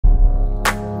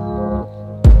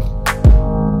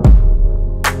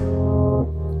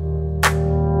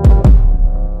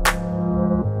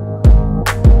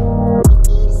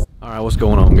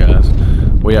going on, guys?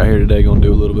 We out here today gonna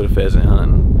do a little bit of pheasant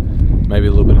hunting, maybe a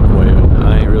little bit of quail.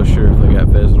 I ain't real sure if they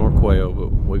got pheasant or quail,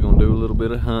 but we're gonna do a little bit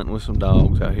of hunting with some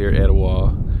dogs out here at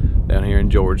Etowah, down here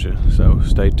in Georgia. So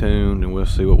stay tuned and we'll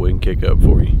see what we can kick up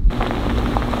for you.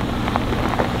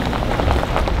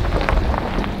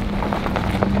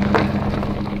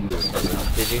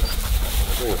 Did you?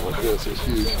 Oh my goodness, it's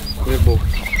huge. Good boy.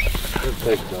 Good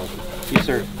text message. Yes,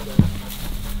 sir.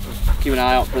 Keep an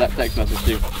eye out for that text message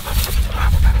too.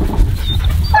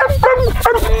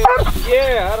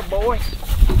 Yeah, attaboy.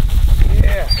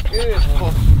 Yeah, good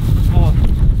boy. Boy.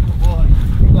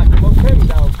 He's like a motel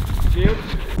dog. Jim.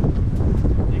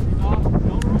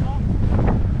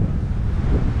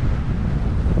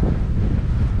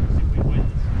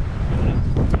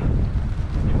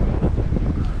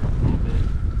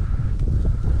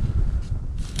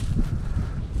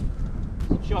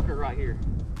 Chucker right here.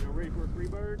 Y'all ready for a free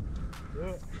bird?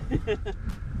 Yeah.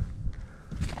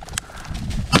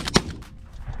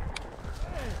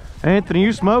 Anthony,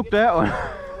 you smoked that one.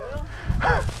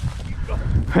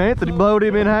 Anthony blowed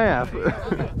him in half.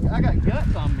 I got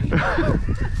guts on me.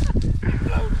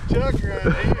 Chucker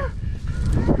right here.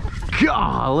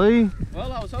 Golly.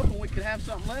 Well, I was hoping we could have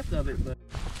something left of it, but.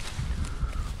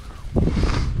 Get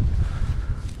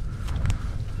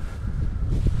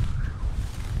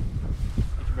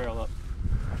your barrel up.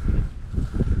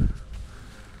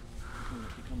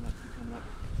 Keep coming up, keep coming up.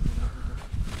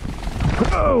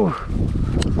 Oh.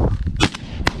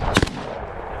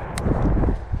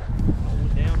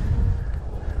 Went down.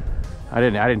 I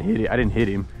didn't hit it. I didn't hit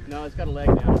him. No, it's got a leg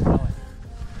down. I saw it.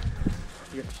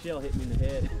 Your shell hit me in the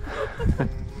head.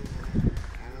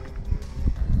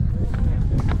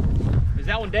 Is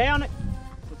that one down?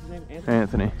 What's his name?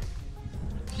 Anthony.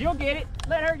 She'll get it.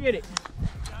 Let her get it.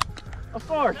 Of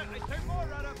course.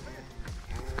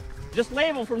 Just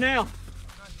leave them from now.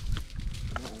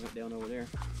 That one went down over there.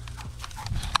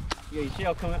 You got your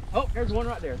shell coming out. Oh, there's one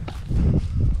right there.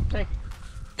 Take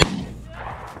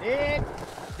it.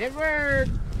 Dead bird.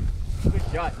 Good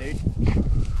shot, dude.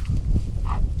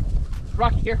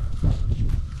 Rocky, here.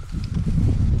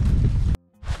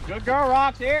 Good girl,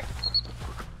 Rocks, here.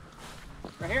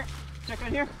 Right here. Check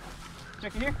in here.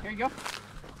 Check in here. Here you go.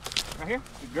 Right here.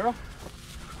 Good girl.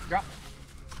 Drop.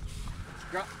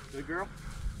 Drop. Good girl.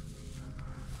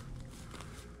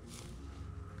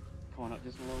 Come on up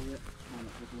just a little bit. Come on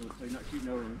up just a little bit so you're not shooting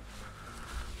over me.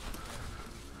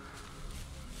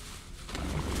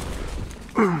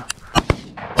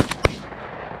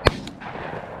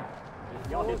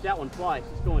 Y'all hit that one twice.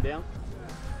 It's going down.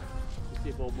 Let's see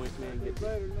if old Boink Man gets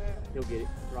it. He'll get it.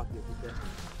 Rocky will get that.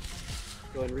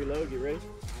 Go ahead and reload. Get ready.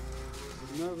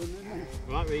 There's another one in there.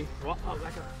 Might be. Oh,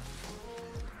 back up.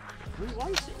 Why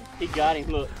you sitting? He got him.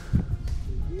 Look.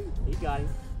 He got him.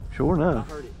 Sure I enough.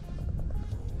 heard it.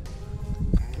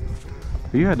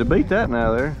 You had to beat that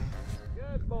now there.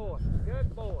 Good boy.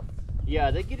 Good boy.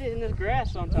 Yeah, they get it in the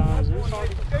grass sometimes. It's hard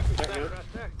to... There you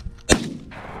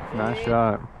go. Nice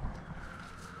shot.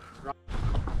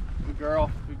 Good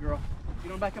girl. Good girl.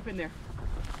 Get on back up in there.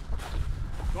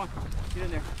 Come on. Get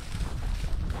in there.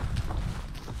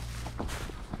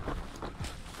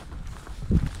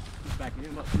 He's backing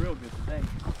him up real good today.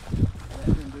 Let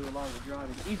him do a lot of the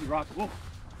driving. Easy, Rock. Whoa.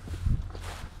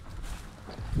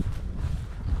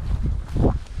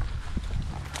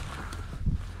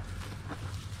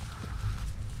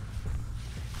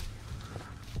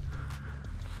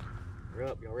 We're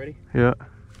up. Y'all ready? Yeah.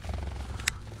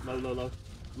 Low, low, low.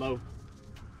 Low.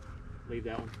 Leave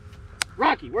that one.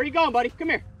 Rocky, where you going, buddy? Come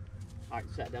here. All right,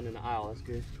 sat down in the aisle. That's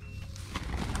good.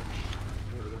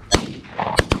 There we go.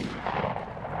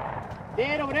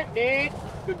 Dead over there. Dead.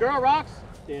 Good girl, Rocks.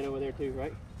 Dead over there too,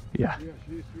 right? Yeah. Yeah,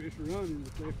 it's running.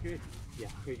 It's okay. Yeah,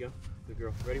 here you go. Good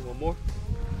girl. Ready? One more.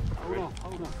 Hold on,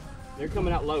 hold on. They're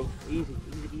coming out low. Easy,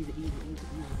 easy, easy, easy, easy, easy.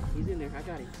 He's in there. I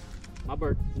got him. My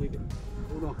bird. Leave it.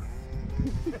 Hold on.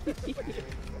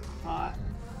 All right.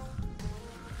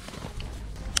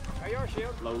 How you are,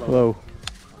 Shell? Low, low. Low.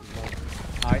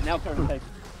 All right, now turn the tape.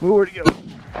 Well, where'd he go?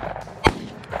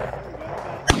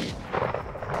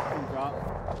 Drop.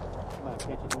 I'm gonna catch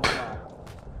it in the fly.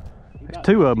 There's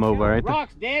two of them over there, ain't there?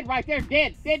 Rocks, dead, right there,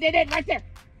 dead, dead, dead, dead, right there.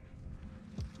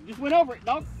 You just went over it,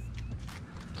 dog.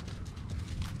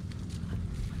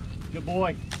 Good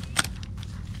boy.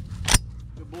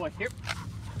 Good boy. Here.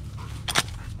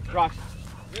 Rocks.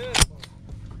 Good boy.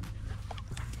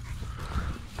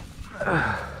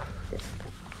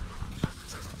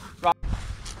 Rock.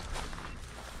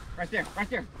 Right there, right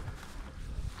there.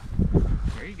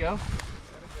 There you go.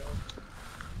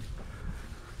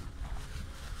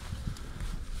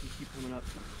 Just keep coming up.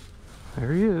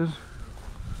 There he is.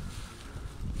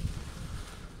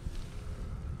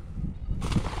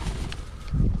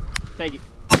 take it.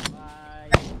 Bye.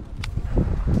 There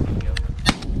you go.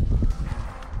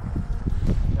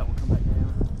 That one come back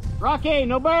down. Rocky,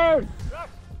 no bird!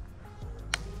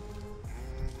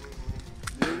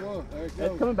 There you go. There it It's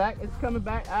goes. coming back. It's coming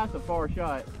back. That's a far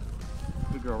shot.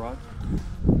 Good girl, Rod.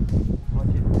 Watch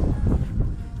it.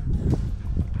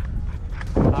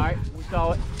 Alright, we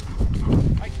saw it.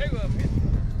 Hey, two of them hit.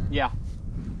 Yeah.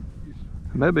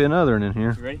 Maybe another one in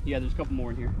here. You ready? Yeah, there's a couple more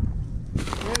in here.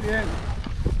 Yeah.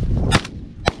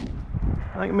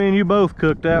 I think me and you both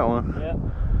cooked that one. Yeah.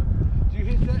 Did you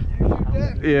hit that? Did you shoot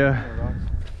that? Yeah.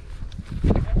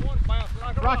 That one bounced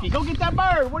like a Rocky, go get that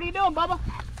bird. What are you doing, Bubba?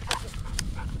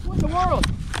 What in the world?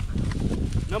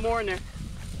 No more in there.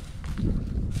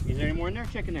 Is there any more in there?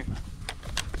 Check in there.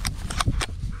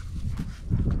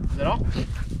 Is that all?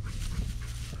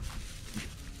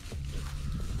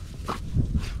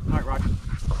 All right, Rocky.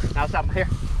 Now stop here.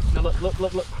 Now look.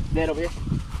 Dead over here.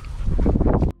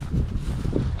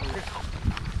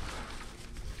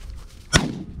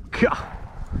 God.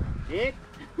 Dead.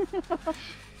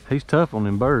 He's tough on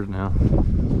them birds now.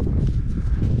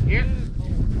 Here.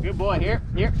 Good boy. Here.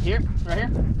 Right here.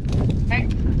 Hey,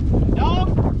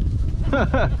 dog.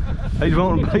 he's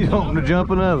wanting to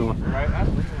jump another one. Right.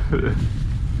 That's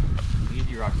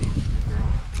easy, Rocky.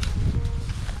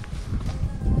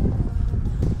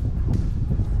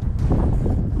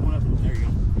 Come on up. There you go.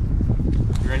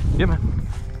 You ready? Yep, man.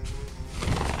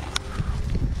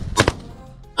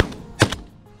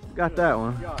 Got that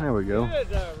one. There we go. good,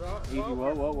 Rock. Easy.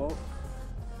 Whoa.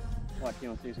 Watch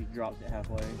him. See if he drops it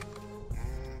halfway.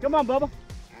 Come on, Bubba.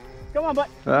 Come on, bud.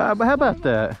 But how about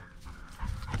that?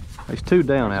 There's two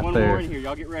down out One there. more in here.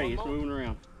 Y'all get ready. It's moving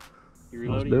around.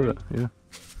 You Let's reloading? do You it. Yeah.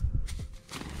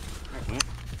 ready?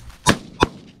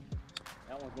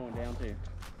 That one's going down too.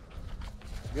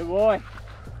 Good boy.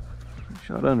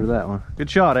 Shot under that one. Good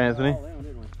shot, Anthony. Oh, that one,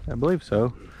 didn't we? I believe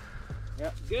so.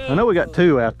 Yep. Good. I know we got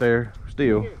two out there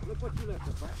still. Here, look what you left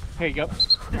us, right? Here you go.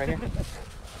 Right here.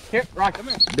 Here, Rock. Come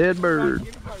here. Dead bird.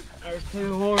 Get the bird. There's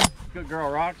two more. Good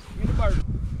girl, Rocks. Get the bird.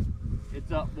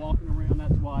 It's up walking around.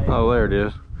 That's why. Oh, there it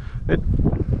is. Yeah.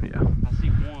 I see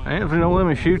one. Anthony, don't let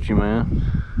me shoot you, man.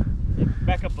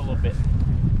 Back up a little bit.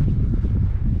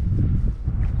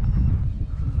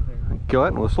 Kill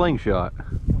that with a slingshot.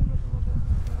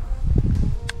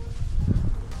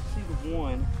 See the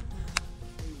one.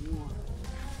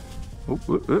 Oop,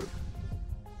 oop, oop.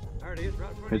 There it is, right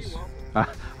in front of It's, you,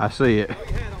 Walker. I see it. Put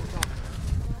your hand on top.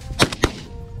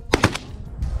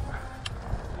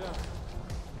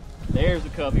 There's the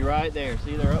cubby right there.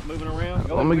 See, they're up moving around.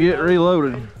 Go Let ahead, me get reload.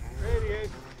 reloaded. Ready, Ed?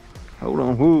 Hold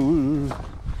on. Whoa.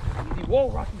 Easy. Whoa,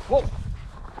 Rocky. Whoa.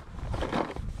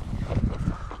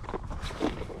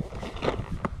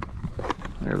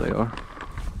 There they are.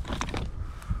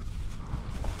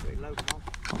 Reload,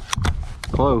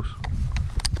 Walker. Close.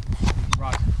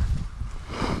 Rocky.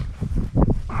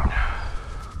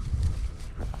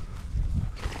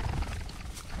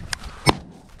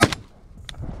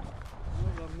 Well,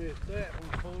 I missed that one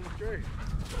pulling the trigger.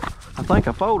 I think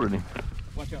I folded him.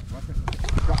 Watch out. Watch out.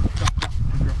 Drop.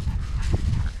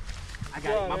 I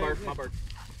got it. My bird.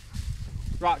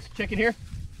 Rocks, chicken here.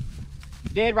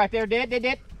 Dead right there. Dead.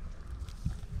 That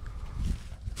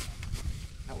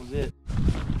was it. Go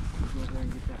over there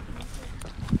and get that one.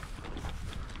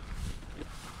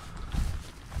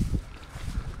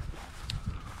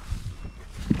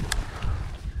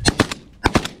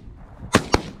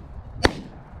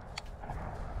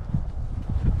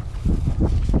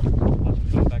 Watch him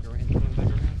coming back around.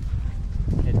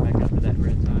 Head back up to that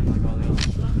red sign like all the others.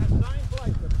 That same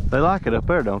place, but They like it up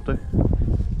there, don't they? on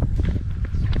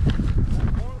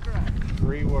the ground.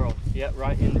 Free world. Yep,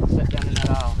 right in set down in that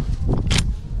aisle.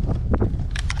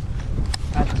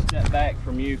 I have to step back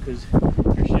from you because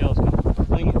your shell's kind of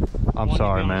flinging. I'm One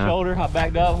sorry, hit me on the man. shoulder, I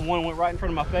backed up, and one went right in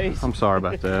front of my face. I'm sorry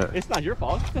about that. It's not your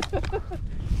fault.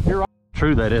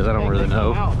 True that is. I don't really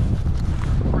know.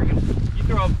 Freaking, you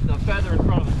throw a feather in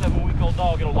front of a 7-week-old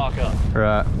dog, it'll lock up.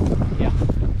 Right. Yeah.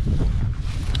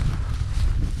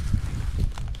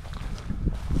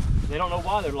 They don't know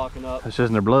why they're locking up. It's just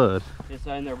in their blood. It's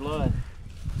in their blood.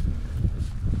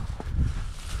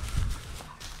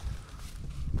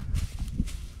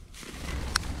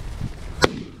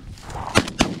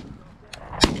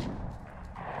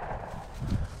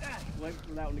 Wait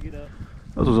for that one to get up.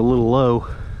 This was a little low.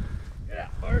 Get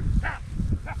out, bird. Out.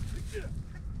 Get up.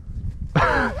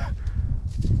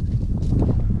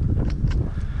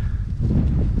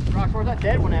 Rock, where's that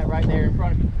dead one at right there in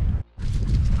front of you?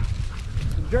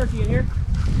 Some jerky in here.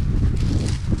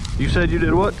 You said you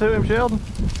did what to him, Sheldon?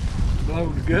 Blow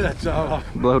the guts off.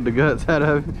 Blowed the guts out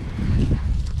of him.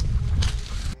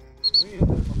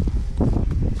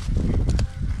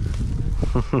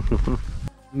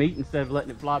 Meat instead of letting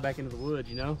it fly back into the woods,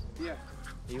 you know? Yeah.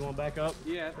 You want to back up?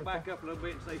 Yeah, back up a little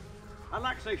bit and see. I'd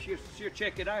like to see if she'll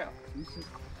check it out.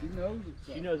 She knows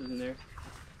it's She knows it's in there.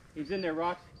 He's in there,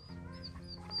 Rox.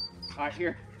 All right,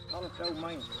 here. I'll let the old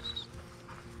man.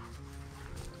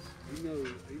 He knows.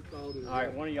 He thought it. All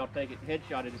right, one of y'all take it.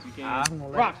 Headshot it if you can. I'm gonna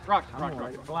let Rox, I'm gonna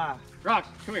let it fly. Rox,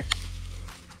 come here.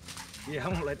 Yeah,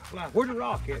 I'm gonna let it fly. Where's the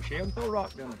rock at, Sheldon? Throw a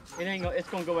rock down It ain't gonna, it's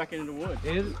gonna go back into the woods.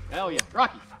 there. Is it? Hell yeah.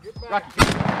 Rocky, Rocky, come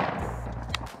here.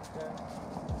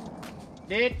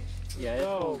 Dead? Yeah, it's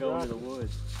gonna go into the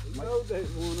woods. He knows there's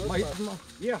one up there.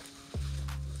 Yeah.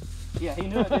 Yeah, he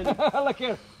knew it, didn't he? Look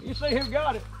at it. You see who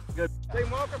got it. Good. See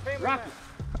Walker, pin me Rocky.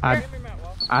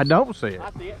 I don't see it.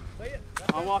 I see it. See it?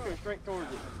 I'm walking straight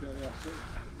towards it.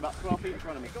 About 12 feet in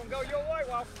front of me. It's gonna go your way,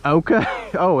 Walker. Okay.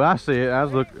 Oh, I see it. I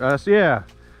was looking. Yeah.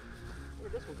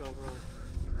 Where'd this one come from?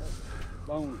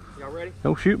 Bone. Y'all ready?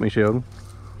 Don't shoot me, Sheldon.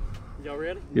 Y'all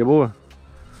ready? Yeah, boy.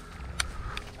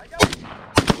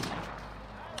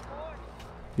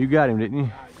 You got him, didn't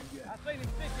you? I seen him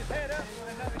stick his head up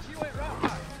and she went right by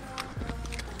it.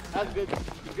 That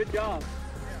was good job.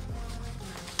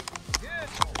 Good.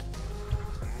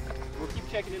 We'll keep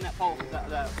checking in that pole,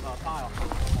 that pile.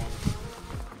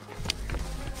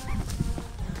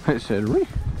 It said, "Re."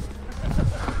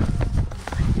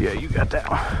 Yeah, you got that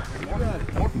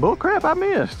one. Bull crap, I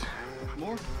missed.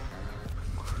 More?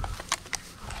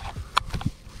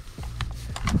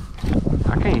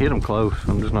 I can't hit them close.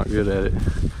 I'm just not good at it.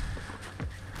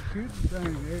 Shoot the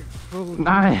thing there. Full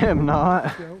I am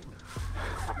not.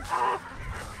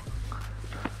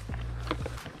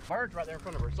 Bird's right there in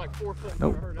front of her. It's like 4 foot in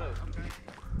Nope. front of her nose. Okay.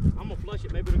 I'm gonna flush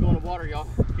it. Maybe it'll go in the water, y'all.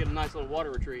 Get a nice little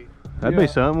water retrieve That'd be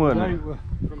something, wouldn't it?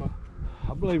 from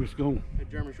I believe it's going. a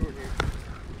German short hair.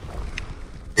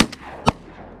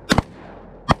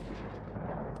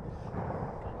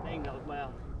 Dang, that was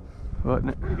loud. Wasn't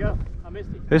it? Where'd it go? I missed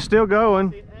it. It's still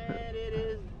going. And it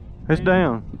is. It's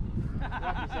down.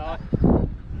 Rocky saw it.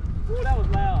 Ooh, that was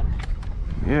loud.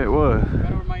 Yeah, it was.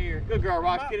 Right over my ear. Good girl,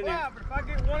 Rox. Get in there. But if I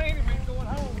get one enemy going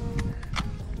home.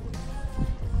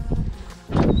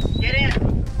 Get in.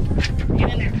 Get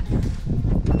in there.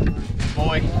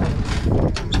 Boy.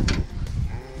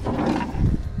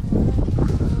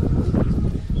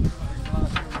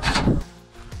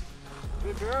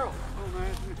 Good girl. Oh,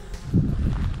 man.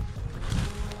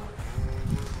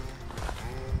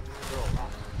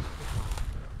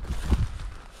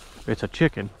 It's a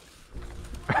chicken.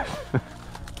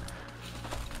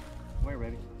 Where,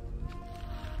 baby?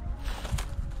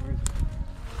 Where is it?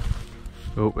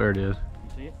 Oh, there it is. You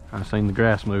see it? I seen the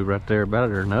grass move right there about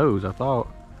her nose, I thought.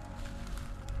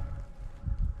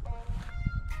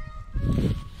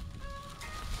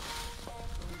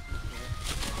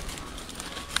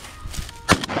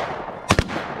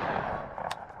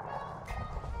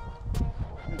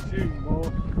 Good shooting, boy.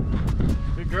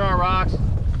 Good girl, Rox.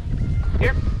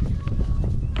 Here.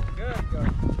 Good girl.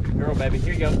 Good girl, baby.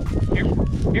 Here you go. Here.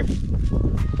 Here.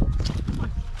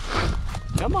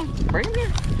 Come on. Bring him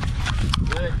here.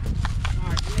 Good. All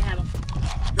right, let me handle.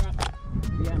 Drop.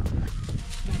 Yeah.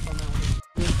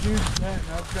 Good shooting that,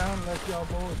 and I'm trying to let y'all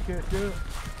boys catch up.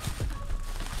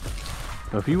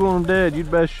 If you want them dead, you'd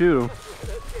best shoot them.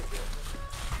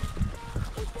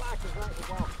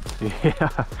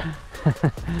 Yeah.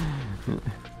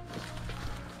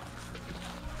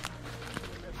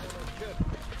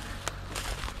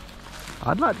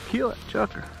 I'd like to kill that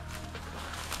chucker.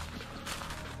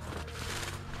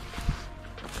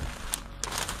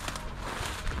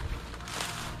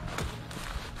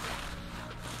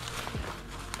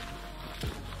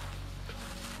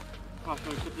 I'm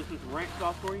going to put this in some ranch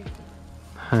sauce for you.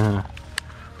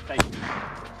 Thank you.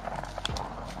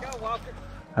 Go, Walker.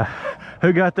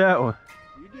 Who got that one?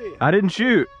 You did. I didn't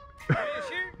shoot. You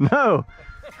shoot? No.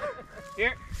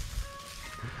 Here.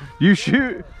 You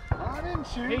shoot. I didn't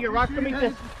shoot. Here, you Rox. Come eat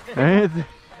this. Anthony.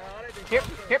 Here.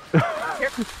 Here. Here.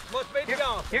 Must be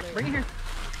gone. Here. Bring it here.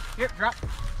 Here. Drop.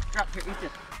 Drop. Here. Eat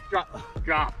this. Drop.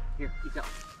 Drop. Here. Eat that.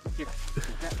 Here.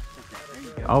 Take that. Take that. There you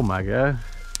go. Oh my God.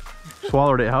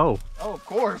 Swallowed it whole. Oh, of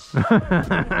course.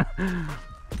 That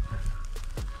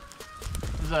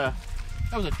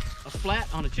was a flat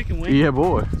on a chicken wing. Yeah,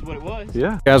 boy. That's what it was.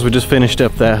 Yeah. Guys, we just finished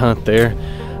up that hunt there.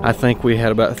 I think we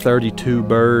had about 32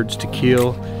 birds to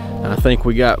kill. I think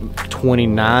we got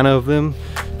 29 of them.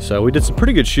 So we did some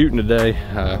pretty good shooting today.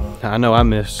 I know I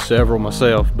missed several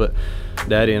myself, but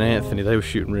Daddy and Anthony, they were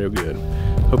shooting real good.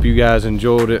 Hope you guys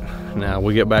enjoyed it. Now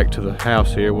we get back to the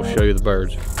house here, we'll show you the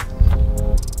birds.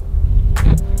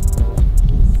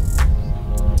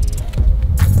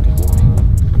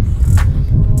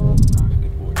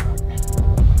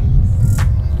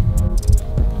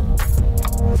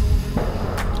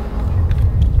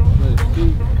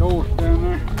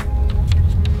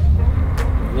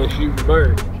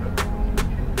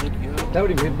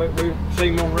 bet we'll see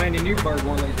him on Randy Newberg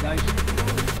one of these days.